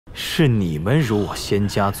是你们辱我仙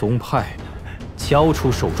家宗派，交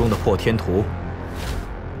出手中的破天图。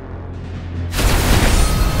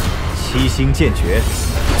七星剑诀，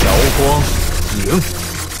瑶光影。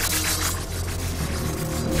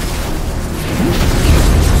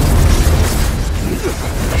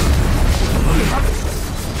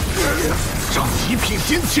仗极品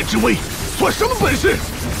仙气之威，算什么本事？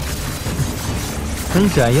能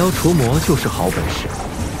斩妖除魔就是好本事。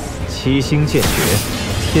七星剑诀，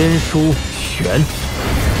天书玄。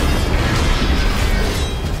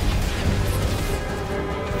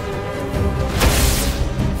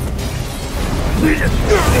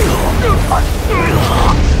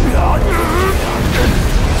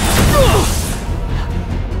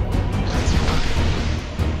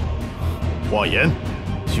话言，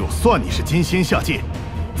就算你是金仙下界，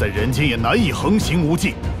在人间也难以横行无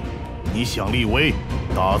忌。你想立威，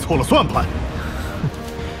打错了算盘。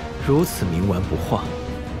如此冥顽不化，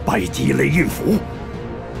拜击雷印符，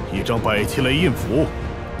一张百气雷印符，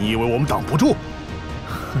你以为我们挡不住？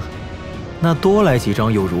哼，那多来几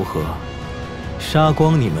张又如何？杀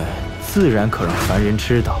光你们，自然可让凡人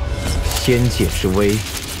知道，仙界之威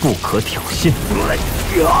不可挑衅。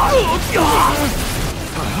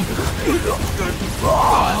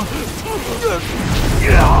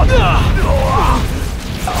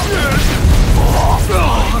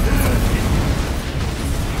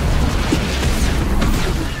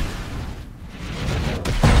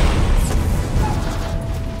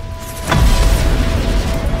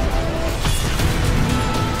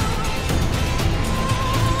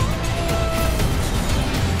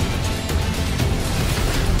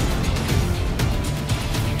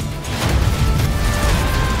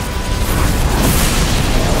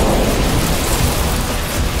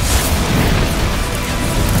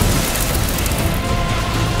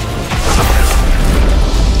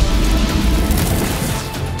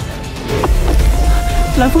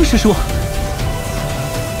蓝风师叔，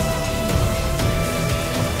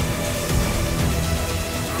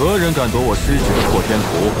何人敢夺我师侄的破天图？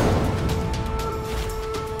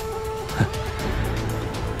哼，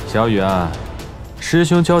小雨啊，师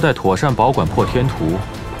兄交代妥善保管破天图，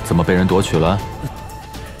怎么被人夺取了？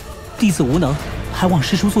弟子无能，还望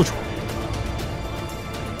师叔做主。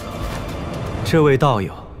这位道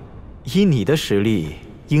友，以你的实力，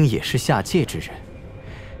应也是下界之人。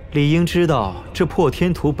理应知道，这破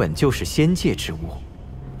天图本就是仙界之物，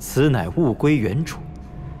此乃物归原主。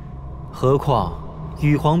何况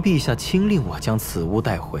羽皇陛下亲令我将此物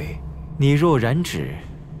带回，你若染指，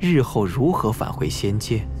日后如何返回仙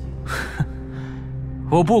界？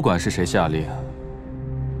我不管是谁下令，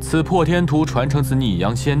此破天图传承自逆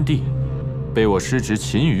阳先帝，被我师侄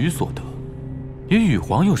qinyu所得，与羽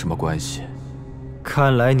皇有什么关系？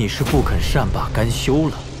看来你是不肯善罢甘休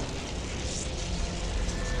了。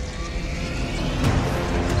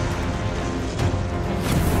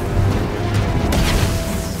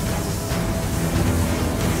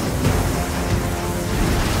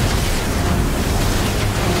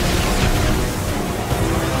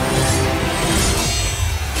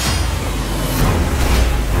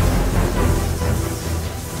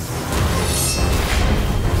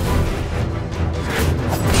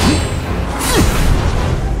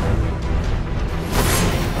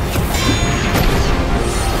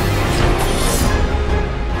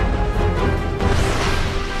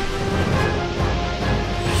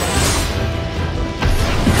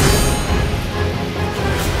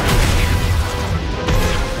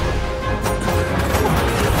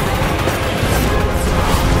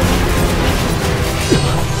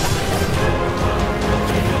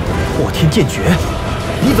剑诀？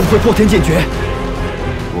你怎么会破天剑诀？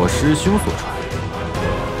我师兄所传。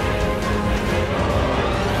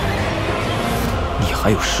你还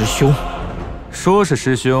有师兄？说是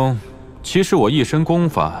师兄，其实我一身功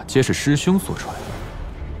法皆是师兄所传。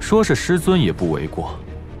说是师尊也不为过。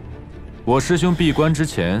我师兄闭关之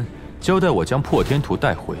前交代我将破天图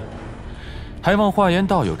带回，还望化言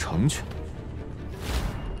道友成全。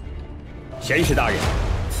贤士大人。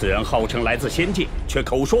此人号称来自仙界，却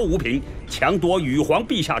口说无凭，强夺羽皇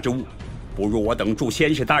陛下之物。不如我等助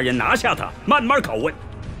仙士大人拿下他，慢慢拷问。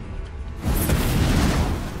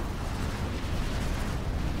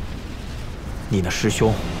你那师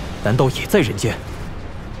兄，难道也在人间？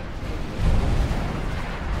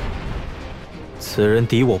此人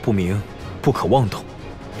敌我不明，不可妄动。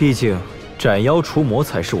毕竟斩妖除魔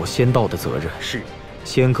才是我仙道的责任。是，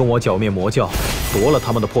先跟我剿灭魔教，夺了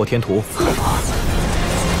他们的破天图。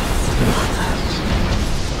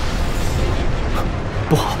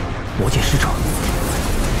不好，魔界使者！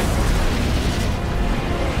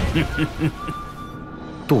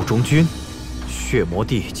杜中君，血魔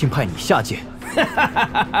帝竟派你下界。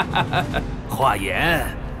华言，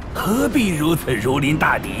何必如此如临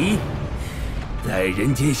大敌？在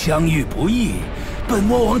人间相遇不易，本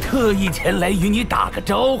魔王特意前来与你打个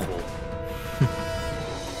招呼。哼，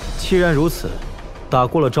既然如此，打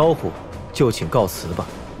过了招呼，就请告辞吧。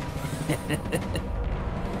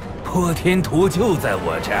破天图就在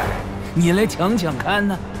我这儿，你来抢抢看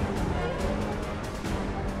呢？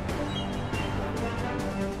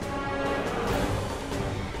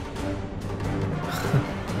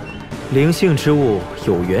灵性之物，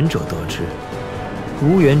有缘者得之，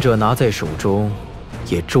无缘者拿在手中，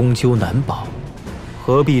也终究难保，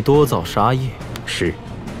何必多造杀业？是，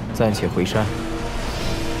暂且回山。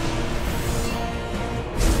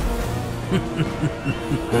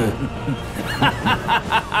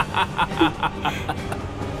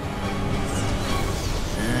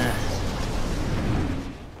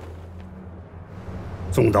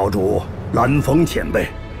宗岛主蓝风前辈，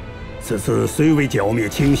此次虽未剿灭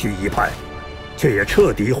清虚一派，却也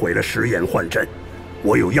彻底毁了食言幻阵。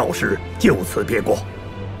我有要事，就此别过。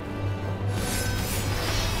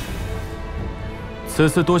此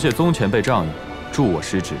次多谢宗前辈仗义，助我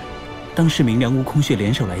失职。当时明良悟空血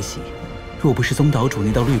联手来袭，若不是宗岛主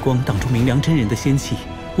那道绿光挡住明良真人的仙气，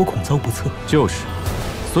我恐遭不测。就是，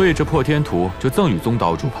所以这破天图就赠与宗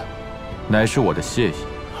岛主吧，乃是我的谢意。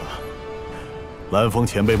蓝风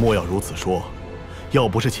前辈莫要如此说，要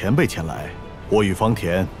不是前辈前来，我与方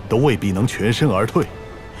田都未必能全身而退。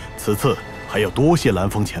此次还要多谢蓝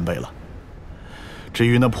风前辈了。至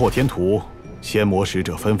于那破天图，仙魔使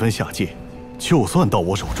者纷纷下界，就算到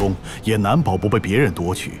我手中，也难保不被别人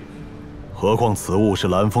夺取。何况此物是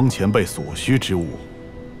蓝风前辈所需之物，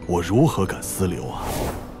我如何敢私留啊？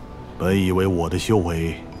本以为我的修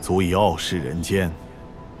为足以傲视人间，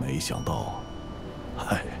没想到，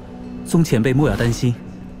唉。宗前辈莫要担心，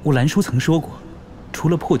我兰叔曾说过，除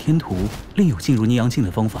了破天图，另有进入逆阳境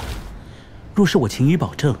的方法。若是我勤于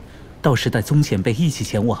保证，到时带宗前辈一起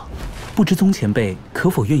前往，不知宗前辈可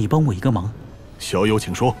否愿意帮我一个忙？小友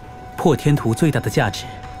请说。破天图最大的价值，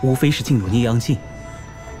无非是进入逆阳境。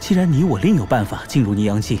既然你我另有办法进入逆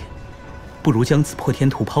阳境，不如将此破天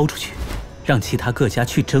图抛出去，让其他各家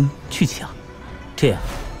去争去抢，这样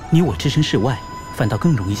你我置身事外，反倒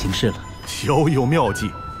更容易行事了。小友妙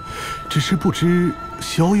计。只是不知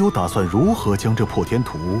小友打算如何将这破天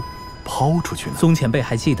图抛出去呢？宗前辈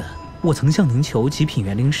还记得我曾向您求极品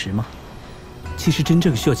元灵石吗？其实真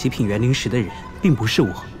正需要极品元灵石的人并不是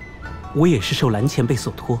我也是受蓝前辈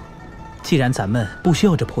所托。既然咱们不需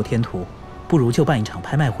要这破天图，不如就办一场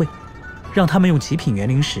拍卖会，让他们用极品元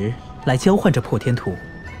灵石来交换这破天图。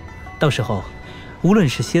到时候，无论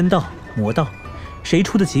是仙道、魔道，谁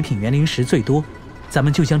出的极品元灵石最多，咱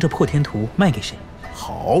们就将这破天图卖给谁。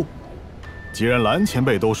好，既然蓝前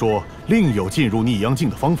辈都说另有进入逆阳境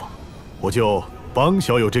的方法，我就帮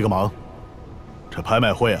小友这个忙。这拍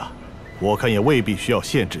卖会啊，我看也未必需要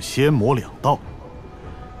限制仙魔两道。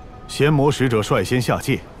仙魔使者率先下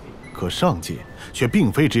界，可上界却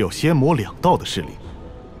并非只有仙魔两道的势力。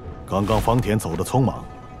刚刚方田走得匆忙，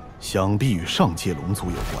想必与上界龙族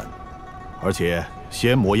有关。而且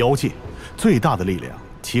仙魔妖界最大的力量，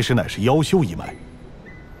其实乃是妖修一脉。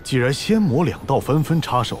既然仙魔两道纷纷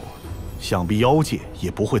插手，想必妖界也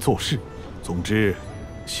不会坐视。总之，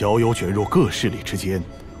小友卷入各势力之间，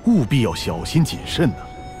务必要小心谨慎呢。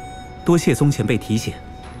多谢宗前辈提醒。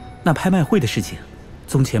那拍卖会的事情，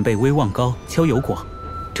宗前辈威望高，交友广，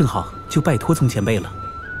正好就拜托宗前辈了。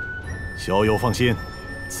小友放心，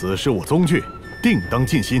此事我宗俊定当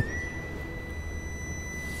尽心。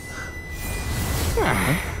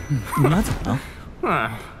你俩怎么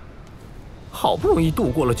了？好不容易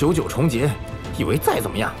度过了99重劫，以为再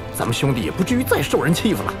怎么样，咱们兄弟也不至于再受人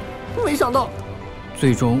欺负了。没想到，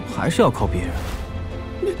最终还是要靠别人。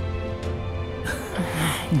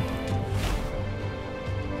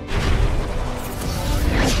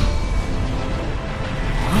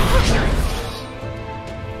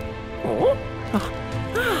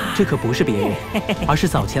这可不是别人，而是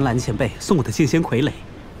早前蓝前辈送我的剑仙傀儡。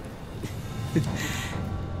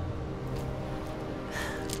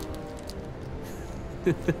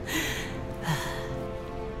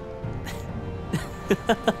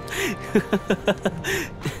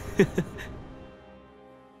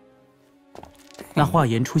那华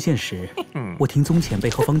言出现时，我听宗前辈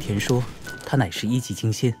和方田说，他乃是1级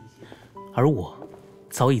金仙，而我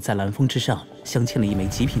早已在蓝峰之上镶嵌了一枚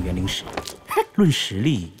极品元灵石，论实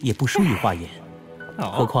力也不输于华言。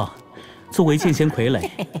何况作为剑仙傀儡，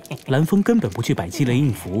蓝峰根本不去摆积雷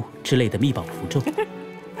印符之类的秘宝符咒，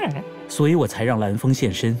所以我才让蓝峰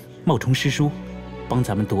现身，冒充师叔，帮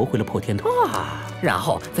咱们夺回了破天图。然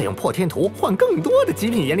后再用破天图换更多的极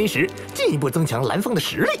品园灵石，进一步增强蓝风的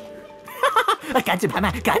实力。哈哈，赶紧拍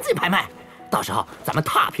卖，赶紧拍卖！到时候咱们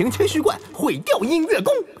踏平千虚观，毁掉音乐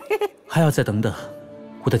宫。还要再等等，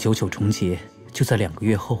我的99重劫就在2个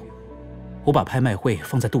月后。我把拍卖会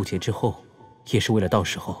放在渡劫之后，也是为了到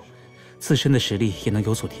时候自身的实力也能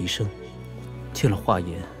有所提升。见了华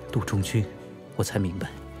严、杜中君，我才明白，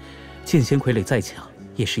剑仙傀儡再强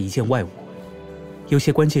也是一件外物，有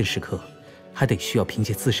些关键时刻还得需要凭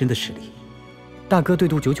借自身的实力。大哥对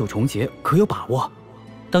渡99重劫可有把握？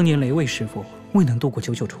当年雷卫师傅未能渡过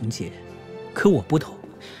99重劫，可我不同，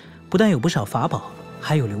不但有不少法宝，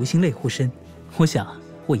还有流星泪护身，我想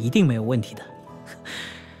我一定没有问题的。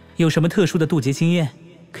有什么特殊的渡劫经验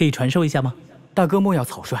可以传授一下吗？大哥莫要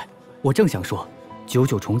草率，我正想说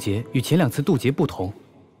，99重劫与前2次渡劫不同，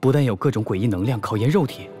不但有各种诡异能量考验肉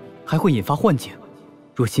体，还会引发幻境。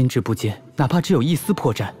若心智不坚，哪怕只有一丝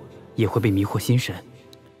破绽，也会被迷惑心神。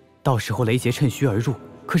到时候雷劫趁虚而入，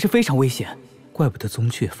可是非常危险。怪不得宗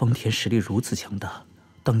雀方田实力如此强大，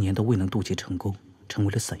当年都未能渡劫成功，成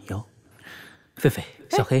为了散妖。狒狒、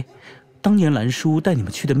小黑，当年蓝叔带你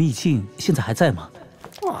们去的秘境，现在还在吗？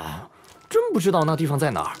哇，真不知道那地方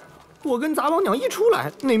在哪儿。我跟杂王鸟一出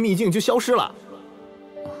来，那秘境就消失了。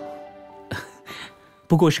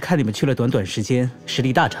不过是看你们去了短短时间，实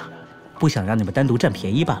力大涨，不想让你们单独占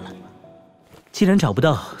便宜罢了。既然找不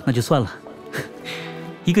到，那就算了。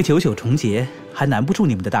一个99重劫还难不住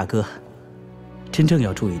你们的大哥。真正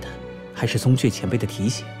要注意的，还是宗雀前辈的提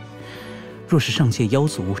醒。若是上界妖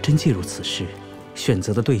族真介入此事，选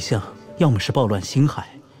择的对象要么是暴乱星海，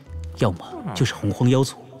要么就是洪荒妖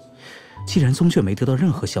族。既然宗雀没得到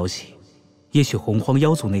任何消息，也许洪荒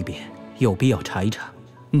妖族那边有必要查一查。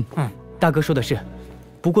大哥说的是。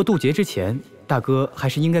不过渡劫之前，大哥还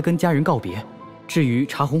是应该跟家人告别。至于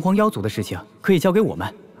查洪荒妖族的事情，可以交给我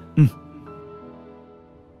们。